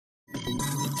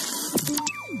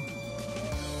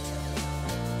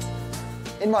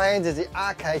In my hands is the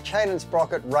RK Chain and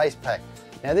Sprocket Race Pack.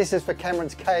 Now this is for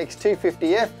Cameron's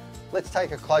KX250F. Let's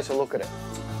take a closer look at it.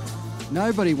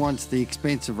 Nobody wants the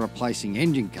expense of replacing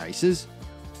engine cases,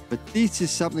 but this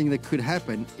is something that could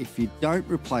happen if you don't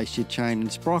replace your chain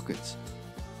and sprockets.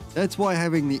 That's why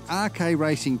having the RK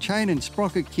Racing Chain and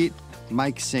Sprocket Kit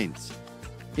makes sense.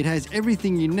 It has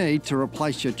everything you need to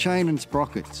replace your chain and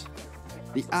sprockets.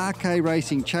 The RK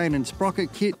Racing Chain and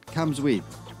Sprocket Kit comes with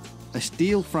a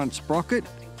steel front sprocket,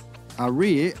 a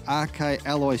rear RK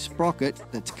alloy sprocket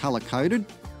that's colour-coded,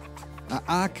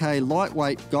 a RK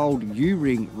lightweight gold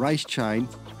U-ring race chain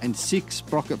and 6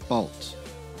 sprocket bolts.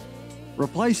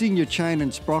 Replacing your chain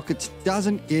and sprockets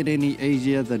doesn't get any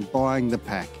easier than buying the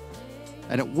pack,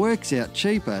 and it works out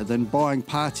cheaper than buying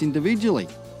parts individually.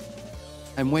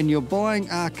 And when you're buying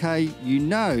RK, you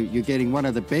know you're getting one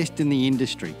of the best in the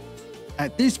industry.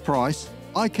 At this price,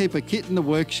 I keep a kit in the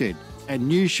workshed,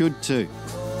 and you should too.